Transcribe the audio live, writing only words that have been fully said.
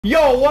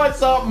Yo,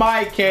 what's up,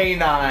 my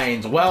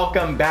canines?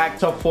 Welcome back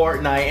to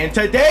Fortnite. And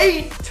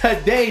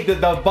today the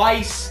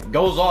device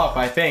goes off,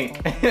 I think.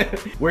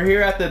 We're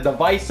here at the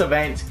device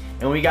event,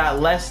 and we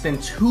got less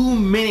than 2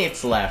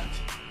 minutes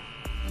left.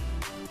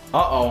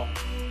 Uh-oh.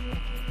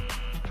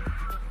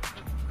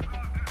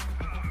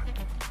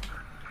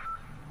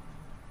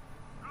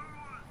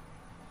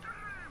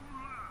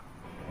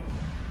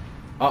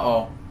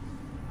 Uh-oh.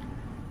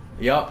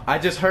 Yup, I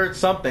just heard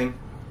something.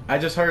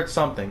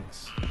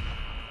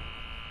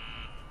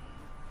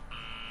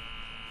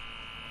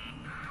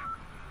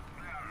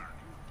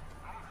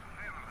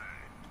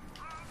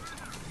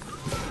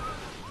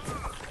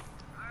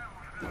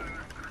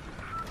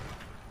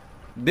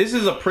 This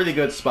is a pretty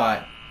good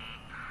spot.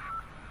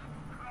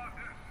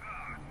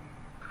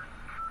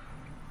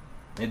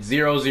 It's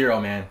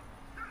 0-0, man.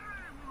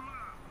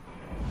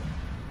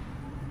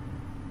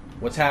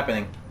 What's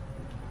happening?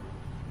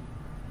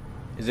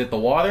 Is it the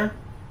water?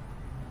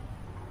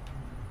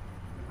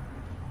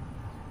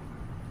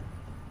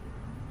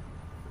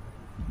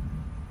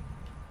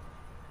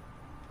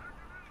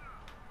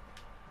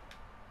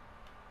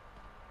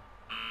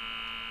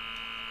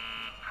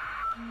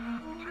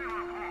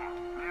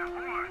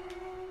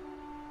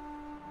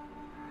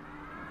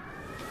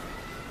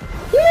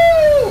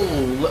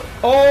 Woo!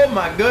 Oh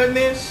my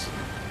goodness.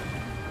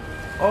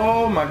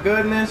 Oh my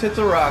goodness, it's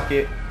a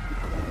rocket.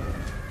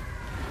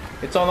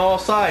 It's on all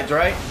sides,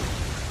 right?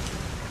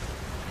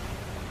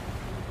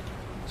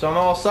 It's on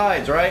all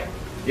sides, right?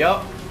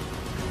 Yup.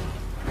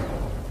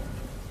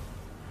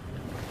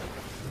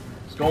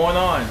 What's going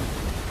on?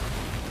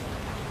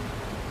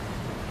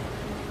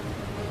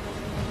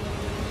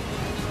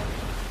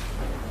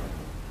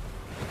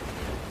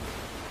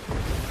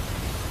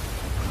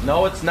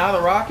 No, it's not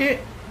a rocket.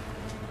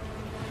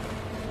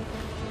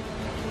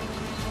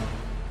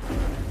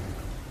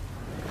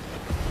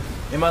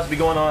 It must be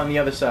going on the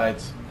other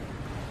sides.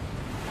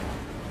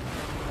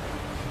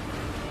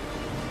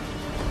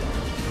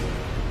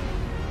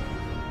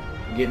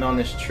 I'm getting on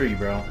this tree,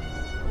 bro.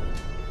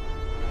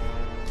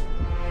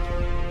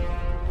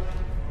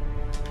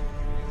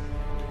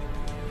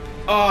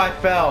 Oh, I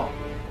fell.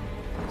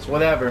 It's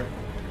whatever.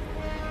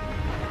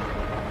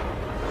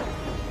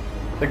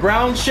 The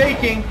ground's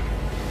shaking.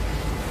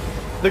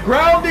 The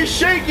ground is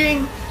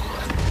shaking.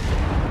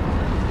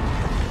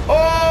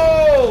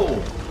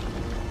 Oh!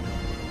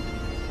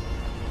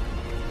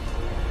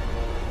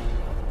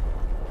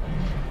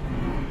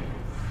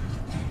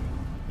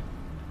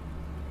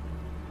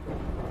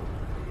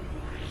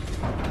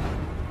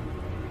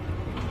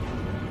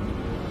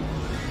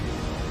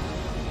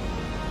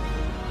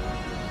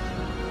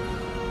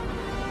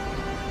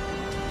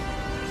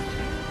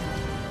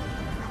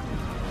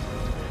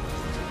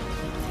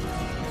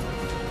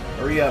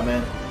 Hurry up,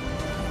 man.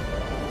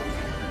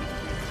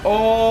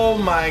 Oh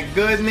my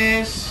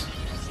goodness.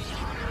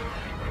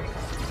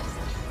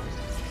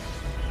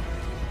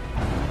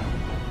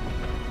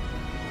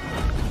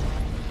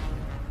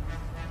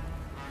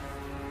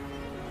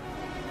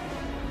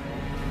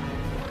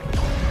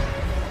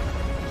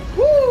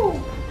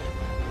 Woo!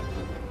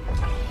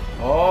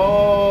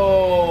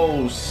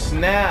 Oh,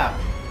 snap.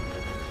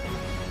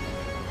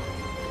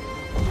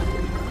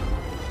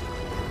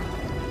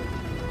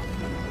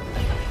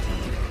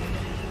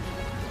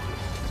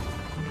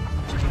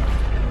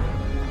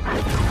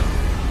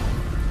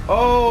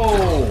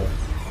 Oh!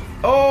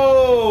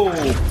 Oh!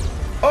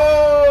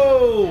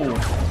 Oh!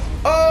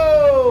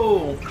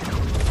 Oh!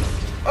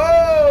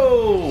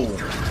 Oh!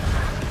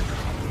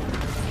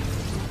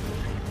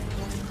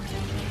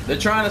 They're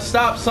trying to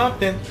stop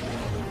something.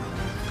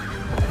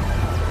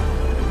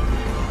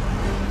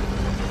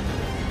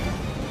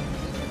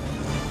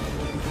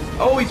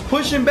 Oh, he's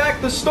pushing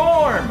back the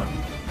storm.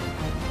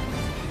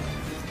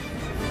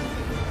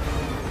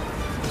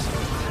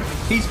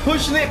 He's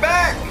pushing it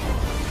back.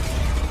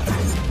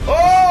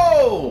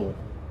 Oh!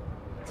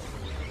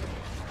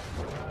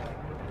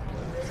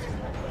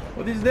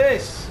 What is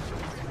this?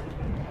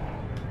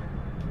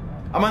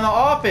 I'm in the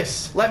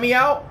office. Let me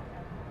out.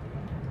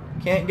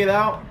 Can't get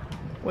out.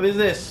 What is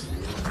this?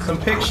 Some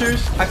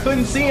pictures? I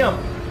couldn't see them.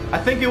 I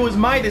think it was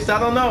Midas. I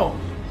don't know.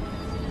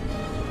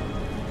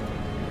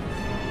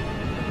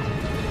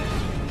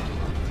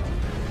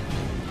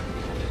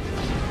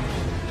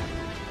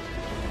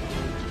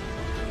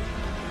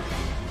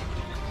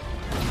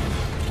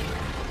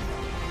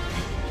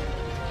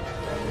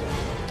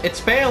 It's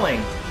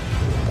failing.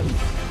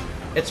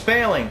 It's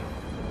failing.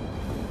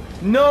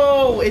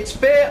 No, it's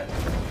fail.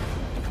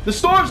 The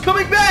storm's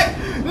coming back.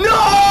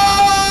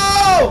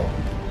 No!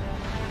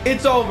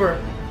 It's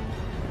over.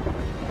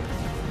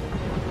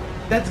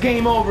 That's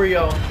game over,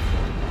 yo.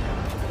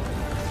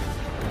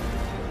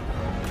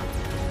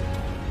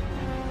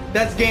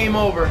 That's game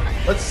over.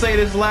 Let's say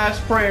this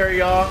last prayer,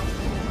 y'all.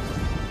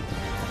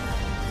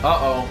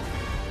 Uh-oh.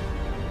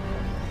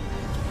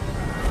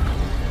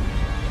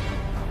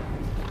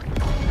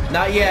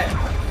 Not yet.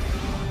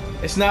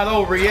 It's not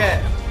over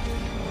yet.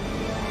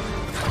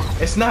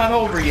 It's not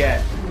over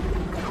yet.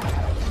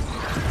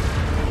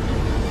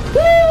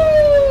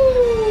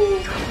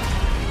 Woo!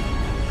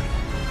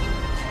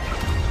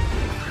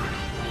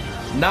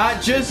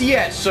 Not just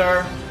yet,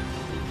 sir.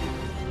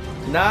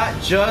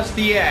 Not just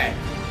yet.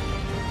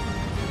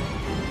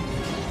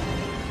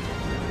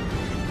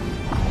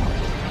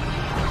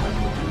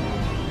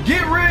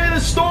 Get rid of the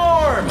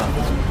storm!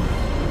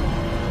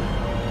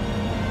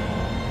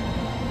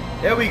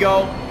 There we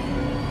go.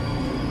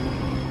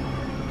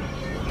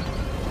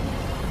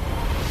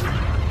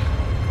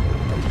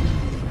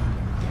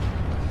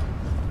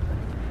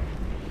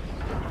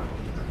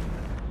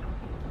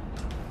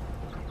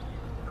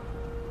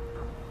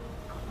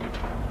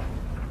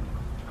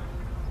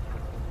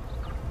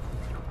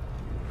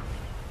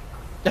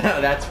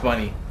 That's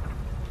funny.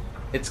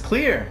 It's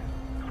clear.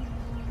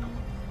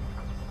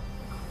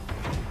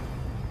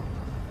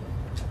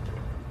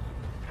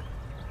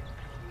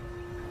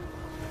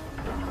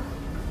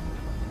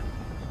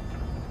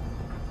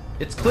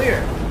 It's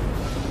clear.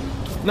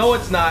 No,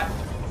 it's not.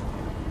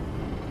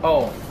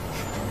 Oh.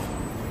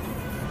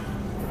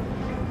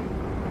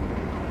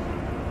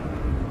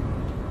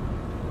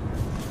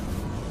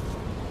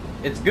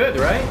 It's good,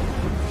 right?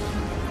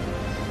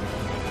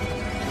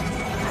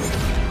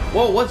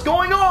 Whoa, what's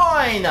going on?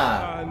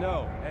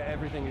 No,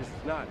 everything is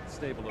not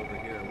stable over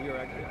here. We are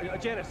actually...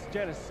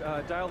 Janice,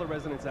 dial the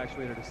resonance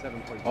actuator to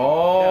 7.2.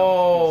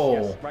 Oh.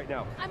 Now, yes, right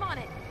now. I'm on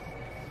it.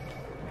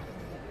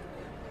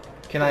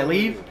 Can I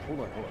leave? Hold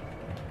on.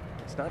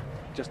 It's not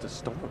just a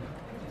storm.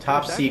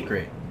 Top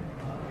secret.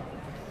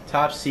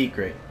 Top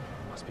secret.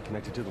 Must be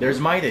connected to the There's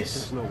loop. Midas.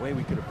 There's no way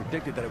we could have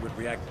predicted that it would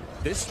react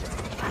this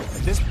way.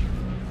 This...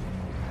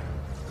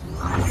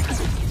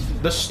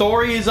 The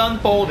story is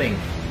unfolding.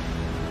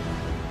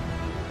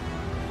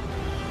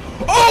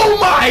 Oh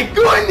my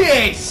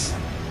goodness!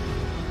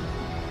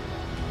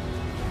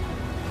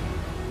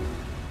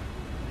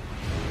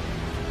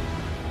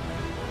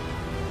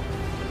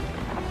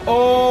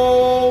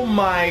 Oh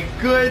my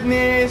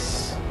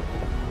goodness!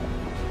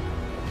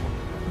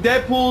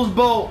 Deadpool's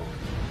boat.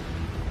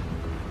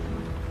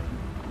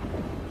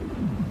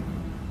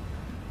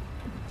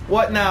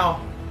 What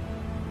now?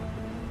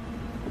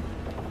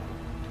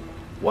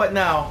 What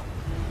now?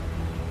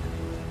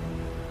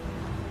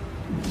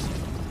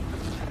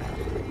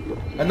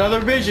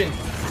 Another vision.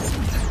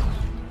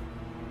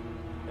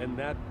 And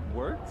that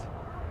worked?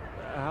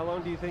 How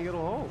long do you think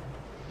it'll hold?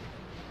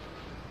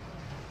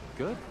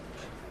 Good.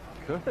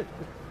 Good.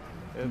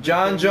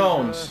 John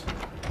Jones.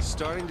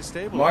 Starting to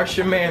stabilize.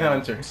 Martian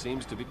Manhunter.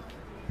 Seems to be.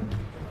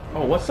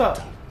 Oh, what's up?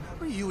 How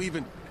are you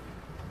even?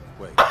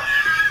 Wait.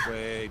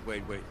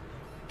 Wait.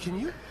 Can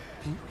you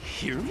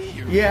hear me?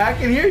 Yeah, I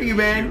can hear you,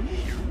 man.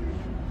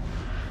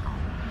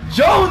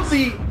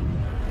 Jonesy!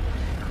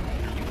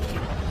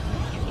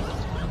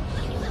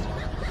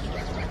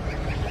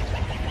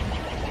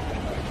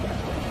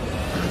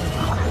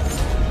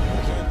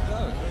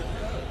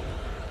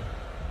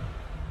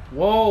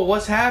 Whoa,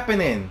 what's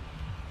happening?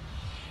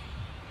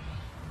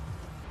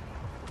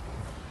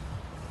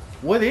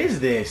 What is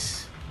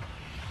this?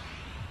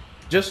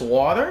 Just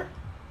water?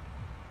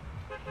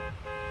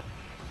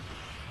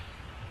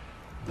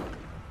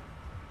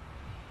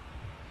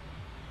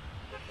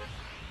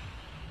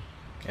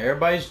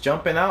 Everybody's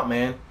jumping out,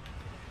 man.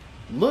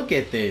 Look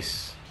at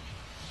this.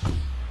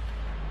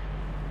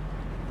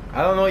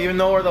 I don't even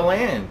know where to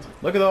land.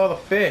 Look at all the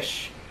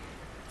fish.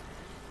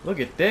 Look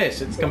at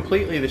this. It's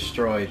completely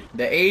destroyed.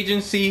 The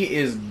agency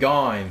is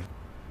gone.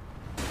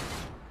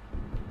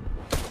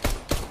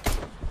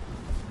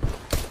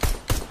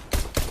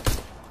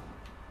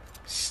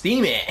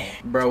 Steam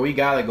it. Bro, we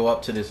gotta go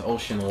up to this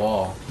ocean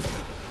wall.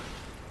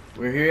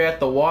 We're here at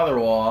the water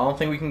wall. I don't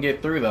think we can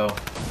get through, though.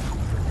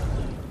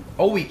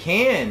 Oh, we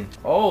can.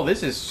 Oh,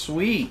 this is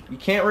sweet. You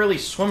can't really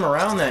swim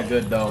around that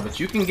good, though, but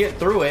you can get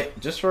through it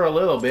just for a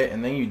little bit,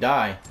 and then you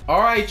die.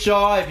 All right,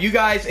 y'all. If you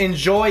guys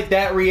enjoyed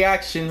that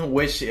reaction,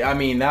 which, I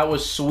mean, that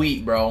was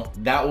sweet, bro.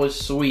 That was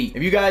sweet.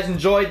 If you guys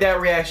enjoyed that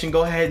reaction,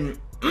 go ahead and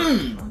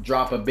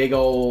drop a big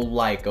old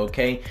like,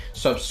 okay?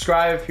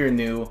 Subscribe if you're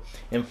new,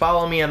 and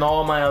follow me on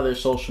all my other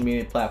social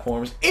media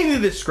platforms in the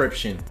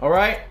description, all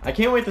right? I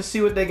can't wait to see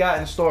what they got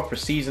in store for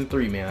season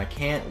 3, man. I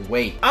can't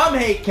wait. I'm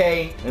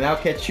HayKay, and I'll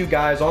catch you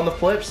guys on the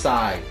flip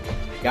side.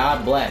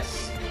 God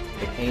bless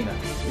the Canaan.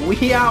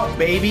 We out,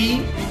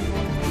 baby.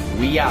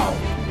 We out.